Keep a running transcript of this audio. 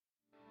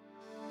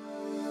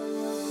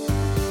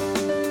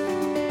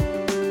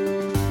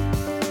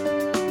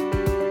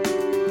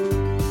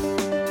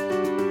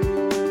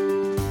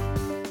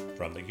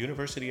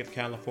University of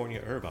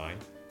California, Irvine,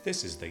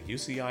 this is the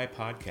UCI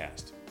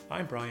Podcast.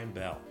 I'm Brian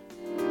Bell.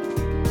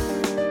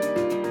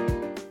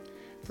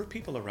 For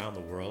people around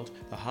the world,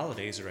 the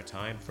holidays are a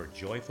time for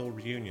joyful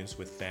reunions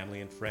with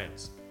family and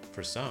friends.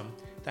 For some,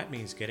 that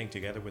means getting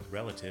together with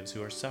relatives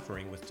who are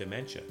suffering with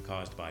dementia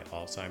caused by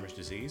Alzheimer's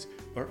disease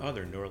or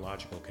other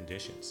neurological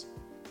conditions.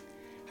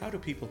 How do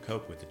people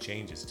cope with the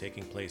changes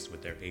taking place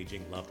with their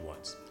aging loved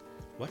ones?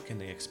 What can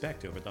they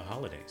expect over the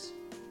holidays?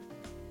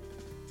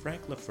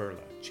 Frank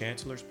LaFerla,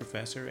 Chancellor's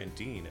Professor and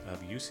Dean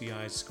of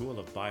UCI's School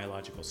of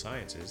Biological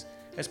Sciences,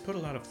 has put a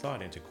lot of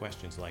thought into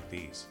questions like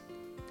these.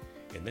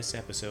 In this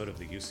episode of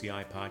the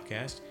UCI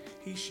Podcast,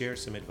 he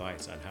shares some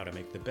advice on how to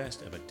make the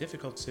best of a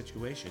difficult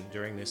situation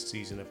during this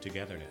season of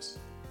togetherness.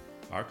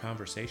 Our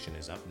conversation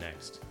is up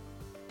next.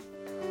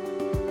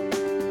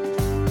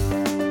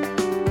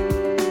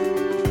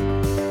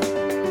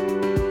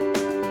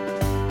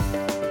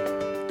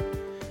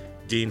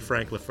 Dean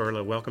Frank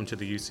LaFerla, welcome to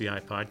the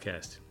UCI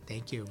Podcast.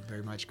 Thank you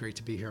very much. Great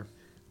to be here.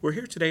 We're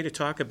here today to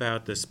talk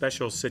about the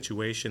special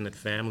situation that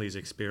families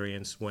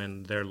experience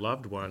when their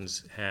loved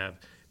ones have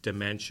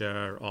dementia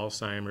or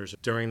Alzheimer's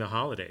during the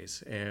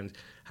holidays, and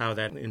how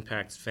that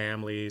impacts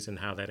families and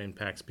how that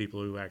impacts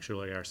people who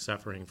actually are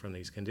suffering from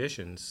these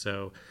conditions.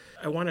 So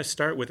I want to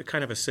start with a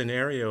kind of a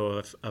scenario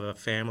of a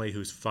family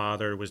whose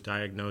father was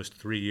diagnosed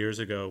 3 years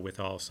ago with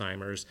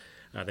Alzheimer's.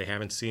 They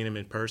haven't seen him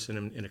in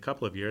person in a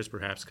couple of years,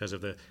 perhaps because of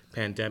the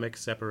pandemic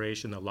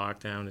separation, the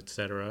lockdown,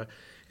 etc.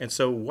 And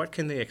so what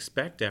can they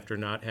expect after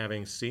not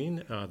having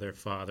seen their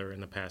father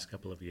in the past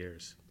couple of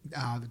years?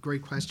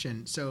 Great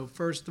question. So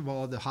first of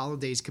all, the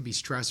holidays can be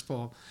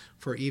stressful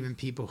for even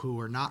people who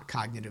are not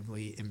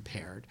cognitively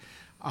impaired.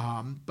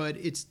 But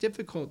it's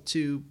difficult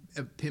to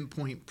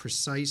pinpoint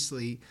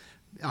precisely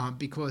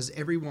because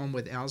everyone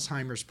with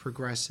Alzheimer's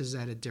progresses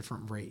at a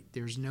different rate.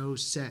 There's no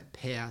set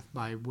path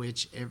by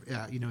which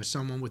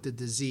someone with the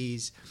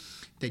disease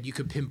that you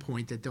could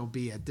pinpoint that they'll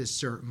be at this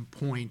certain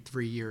point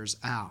 3 years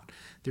out.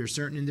 There are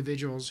certain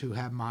individuals who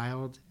have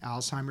mild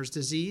Alzheimer's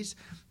disease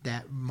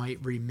that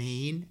might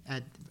remain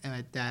at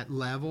that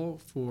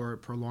level for a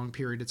prolonged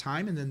period of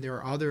time, and then there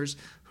are others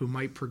who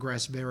might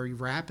progress very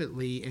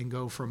rapidly and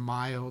go from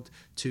mild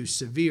to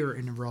severe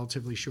in a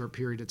relatively short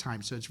period of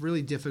time. So it's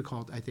really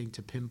difficult, I think,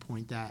 to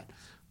pinpoint that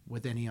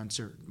with any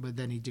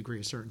degree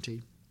of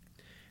certainty.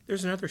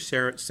 There's another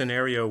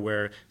scenario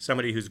where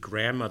somebody whose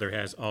grandmother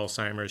has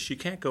Alzheimer's, she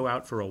can't go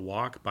out for a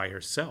walk by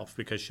herself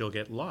because she'll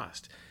get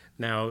lost.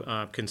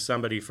 Now, can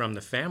somebody from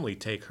the family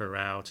take her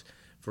out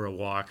for a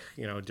walk,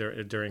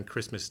 during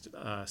Christmas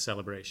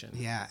celebration?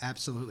 Yeah,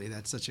 absolutely.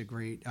 That's such a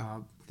great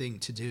thing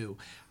to do.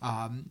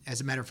 As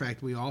a matter of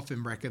fact, we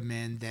often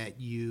recommend that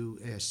you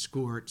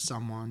escort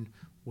someone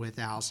with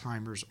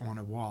Alzheimer's on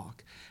a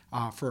walk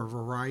for a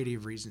variety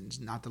of reasons,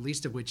 not the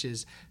least of which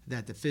is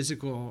that the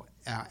physical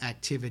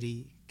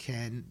activity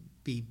can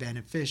be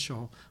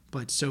beneficial,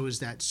 but so is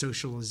that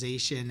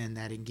socialization and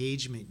that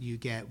engagement you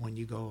get when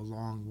you go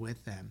along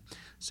with them.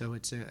 So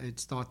it's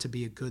thought to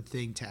be a good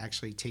thing to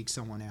actually take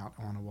someone out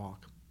on a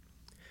walk.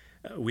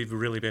 We've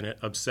really been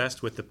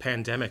obsessed with the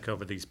pandemic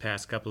over these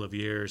past couple of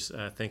years,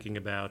 thinking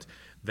about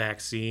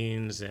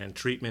vaccines and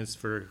treatments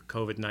for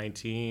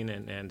COVID-19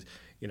 and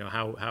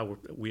how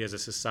we as a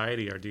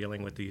society are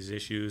dealing with these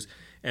issues.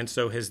 And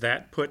so has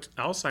that put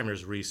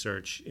Alzheimer's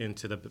research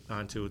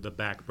onto the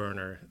back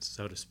burner,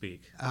 so to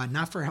speak?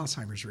 Not for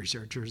Alzheimer's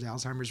researchers.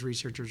 Alzheimer's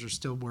researchers are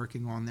still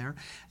working on there,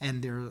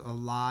 and there's a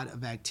lot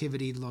of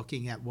activity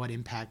looking at what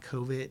impact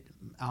COVID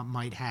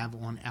might have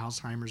on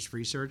Alzheimer's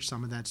research.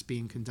 Some of that's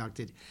being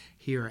conducted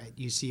here at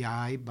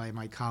UCI by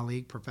my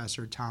colleague,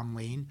 Professor Tom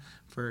Lane,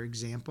 for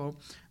example,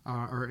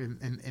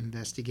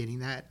 investigating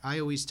that. I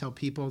always tell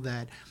people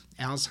that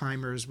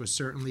Alzheimer's was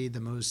certainly the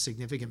most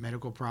significant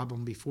medical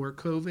problem before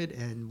COVID,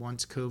 and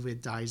once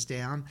COVID dies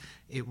down,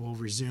 it will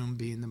resume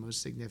being the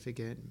most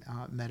significant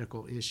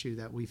medical issue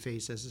that we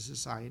face as a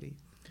society.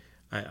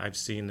 I've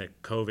seen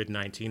that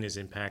COVID-19 is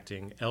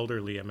impacting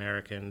elderly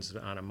Americans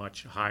on a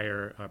much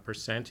higher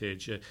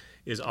percentage.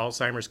 Is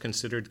Alzheimer's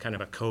considered kind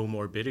of a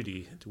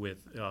comorbidity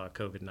with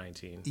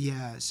COVID-19?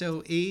 Yeah,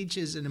 so age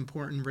is an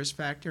important risk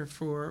factor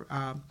for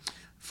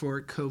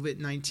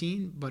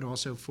COVID-19, but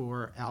also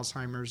for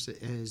Alzheimer's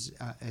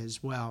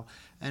as well.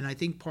 And I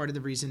think part of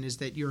the reason is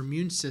that your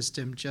immune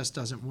system just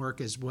doesn't work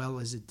as well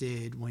as it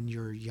did when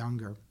you're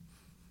younger.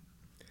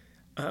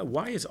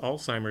 Why is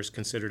Alzheimer's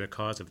considered a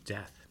cause of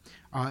death?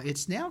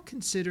 It's now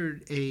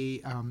considered a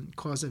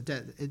cause of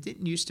death. It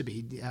didn't used to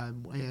be.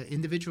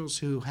 Individuals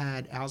who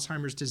had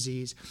Alzheimer's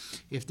disease,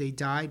 if they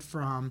died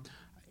from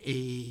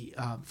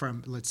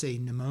let's say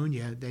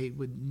pneumonia, they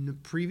would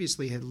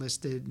previously had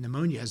listed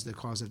pneumonia as the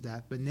cause of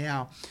death. But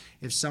now,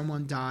 if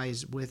someone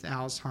dies with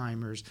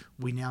Alzheimer's,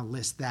 we now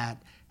list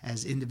that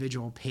as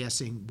individual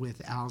passing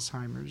with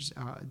Alzheimer's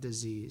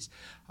disease.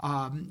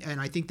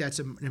 And I think that's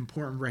an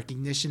important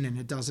recognition, and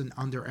it doesn't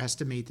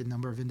underestimate the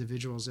number of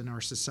individuals in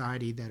our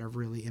society that are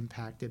really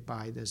impacted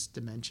by this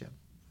dementia.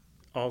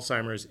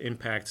 Alzheimer's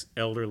impacts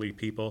elderly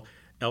people.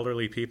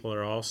 elderly people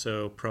are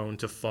also prone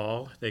to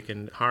fall. They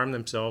can harm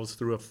themselves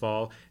through a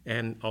fall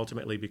and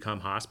ultimately become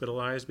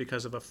hospitalized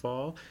because of a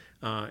fall.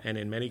 And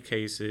in many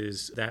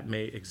cases, that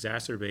may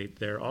exacerbate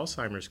their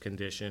Alzheimer's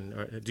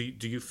condition.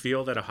 Do you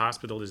feel that a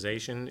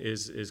hospitalization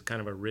is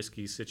kind of a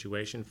risky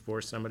situation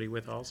for somebody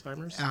with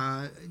Alzheimer's?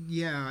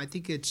 Yeah, I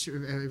think it's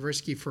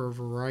risky for a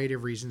variety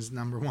of reasons.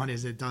 Number one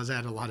is it does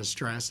add a lot of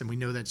stress, and we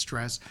know that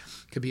stress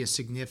could be a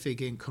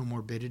significant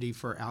comorbidity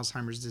for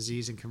Alzheimer's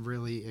disease and can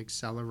really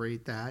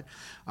accelerate that.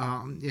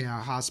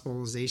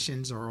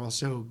 Hospitalizations are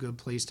also a good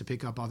place to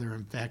pick up other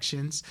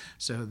infections,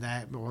 so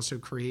that also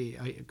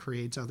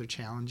creates other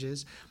challenges.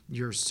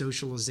 Your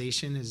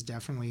socialization is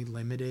definitely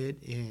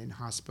limited in a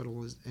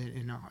hospital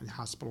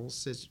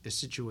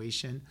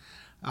situation.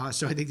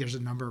 So I think there's a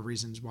number of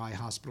reasons why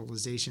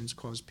hospitalizations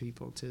cause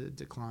people to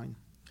decline.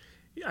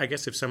 Yeah, I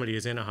guess if somebody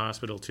is in a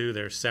hospital too,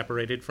 they're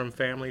separated from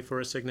family for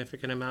a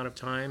significant amount of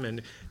time.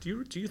 And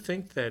do you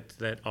think that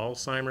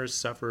Alzheimer's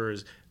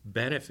sufferers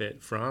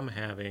benefit from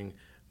having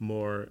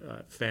more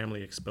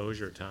family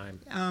exposure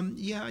time?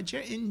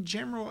 In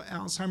general,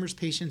 Alzheimer's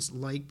patients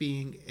like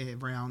being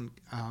around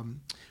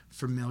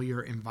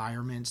familiar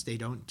environments. They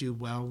don't do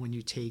well when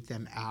you take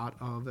them out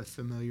of a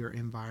familiar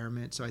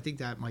environment. So I think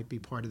that might be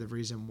part of the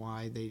reason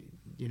why they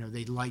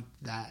like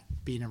that,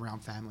 being around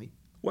family.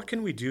 What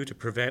can we do to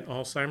prevent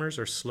Alzheimer's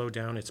or slow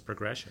down its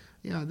progression?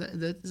 Yeah,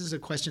 this is a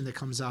question that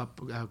comes up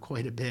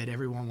quite a bit.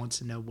 Everyone wants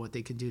to know what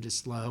they can do to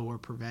slow or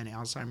prevent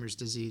Alzheimer's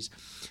disease.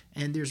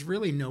 And there's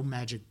really no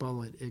magic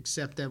bullet,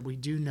 except that we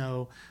do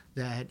know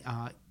that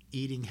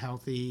eating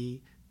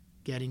healthy,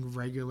 getting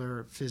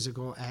regular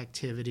physical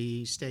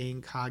activity,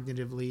 staying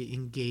cognitively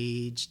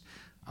engaged,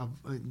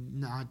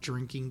 not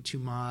drinking too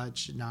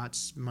much, not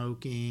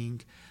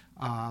smoking,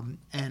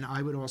 and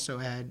I would also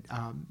add,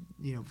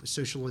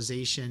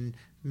 socialization,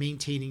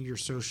 maintaining your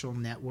social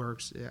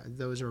networks.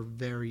 Those are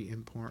very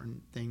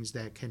important things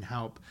that can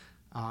help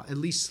at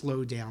least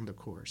slow down the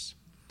course.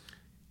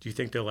 Do you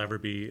think there'll ever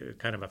be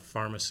kind of a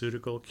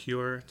pharmaceutical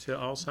cure to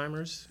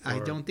Alzheimer's? I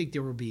don't think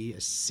there will be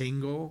a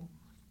single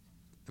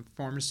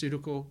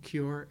pharmaceutical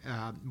cure.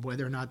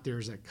 Whether or not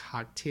there's a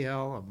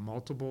cocktail of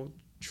multiple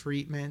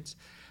treatments.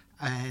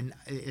 And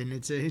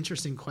it's an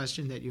interesting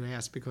question that you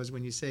ask, because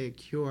when you say a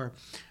cure,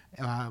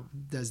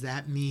 does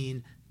that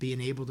mean being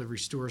able to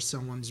restore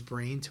someone's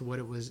brain to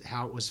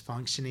how it was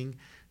functioning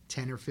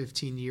 10 or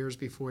 15 years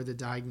before the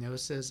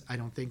diagnosis? I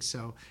don't think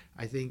so.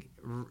 I think,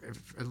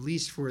 at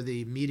least for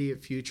the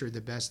immediate future,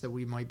 the best that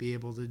we might be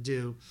able to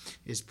do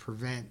is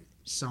prevent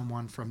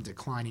someone from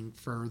declining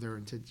further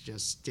and to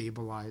just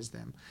stabilize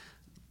them.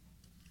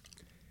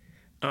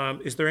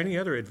 Is there any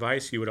other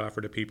advice you would offer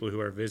to people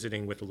who are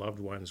visiting with loved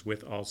ones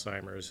with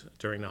Alzheimer's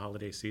during the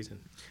holiday season?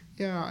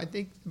 Yeah, I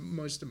think the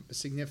most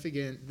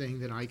significant thing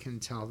that I can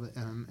tell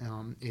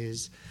them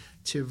is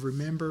to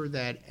remember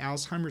that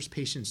Alzheimer's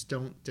patients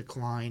don't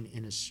decline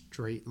in a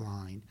straight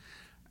line.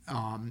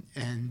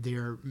 And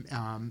their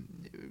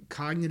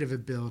cognitive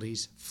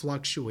abilities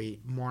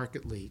fluctuate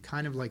markedly,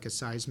 kind of like a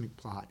seismic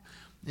plot.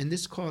 And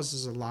this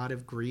causes a lot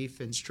of grief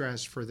and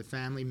stress for the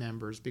family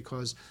members,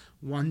 because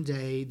one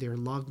day their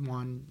loved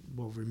one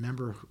will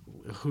remember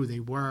who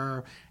they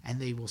were and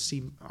they will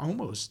seem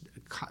almost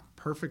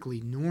perfectly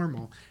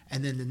normal,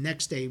 and then the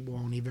next day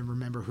won't even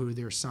remember who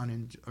their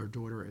son or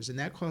daughter is. And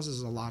that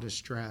causes a lot of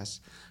stress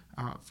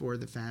for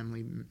the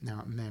family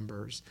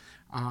members.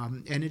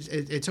 And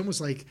it's almost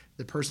like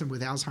the person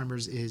with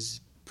Alzheimer's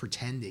is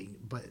pretending,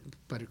 but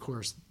of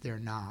course they're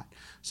not.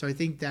 So I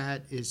think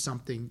that is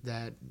something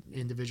that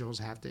individuals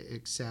have to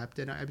accept.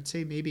 And I would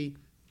say maybe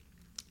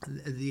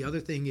the other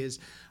thing is,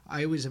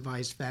 I always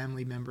advise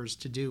family members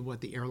to do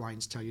what the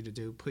airlines tell you to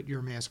do. Put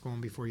your mask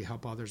on before you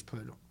help others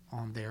put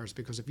on theirs,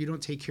 because if you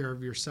don't take care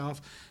of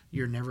yourself,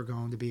 you're never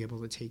going to be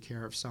able to take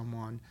care of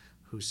someone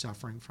who's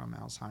suffering from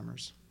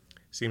Alzheimer's.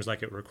 Seems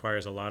like it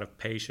requires a lot of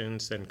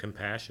patience and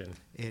compassion.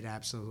 It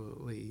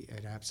absolutely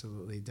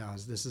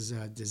does. This is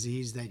a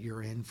disease that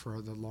you're in for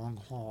the long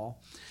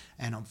haul,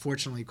 and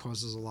unfortunately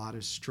causes a lot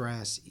of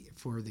stress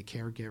for the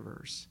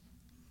caregivers.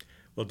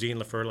 Well, Dean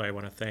LaFerla, I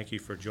want to thank you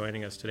for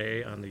joining us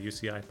today on the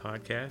UCI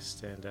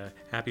Podcast, and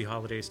happy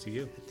holidays to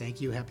you. Thank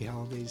you. Happy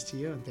holidays to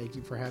you, and thank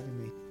you for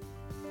having me.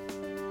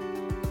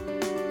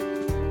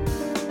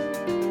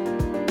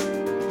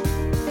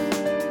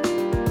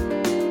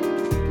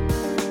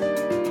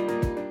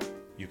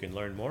 You can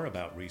learn more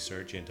about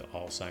research into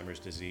Alzheimer's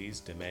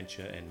disease,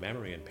 dementia, and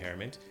memory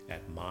impairment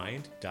at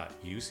mind.uci.edu.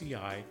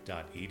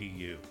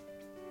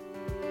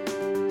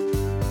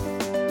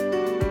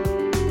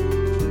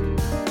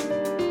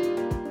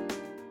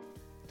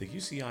 The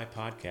UCI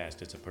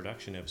Podcast is a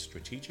production of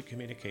Strategic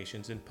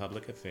Communications and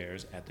Public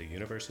Affairs at the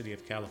University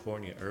of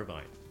California,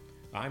 Irvine.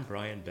 I'm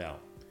Brian Bell.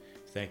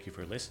 Thank you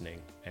for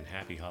listening, and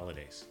happy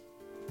holidays.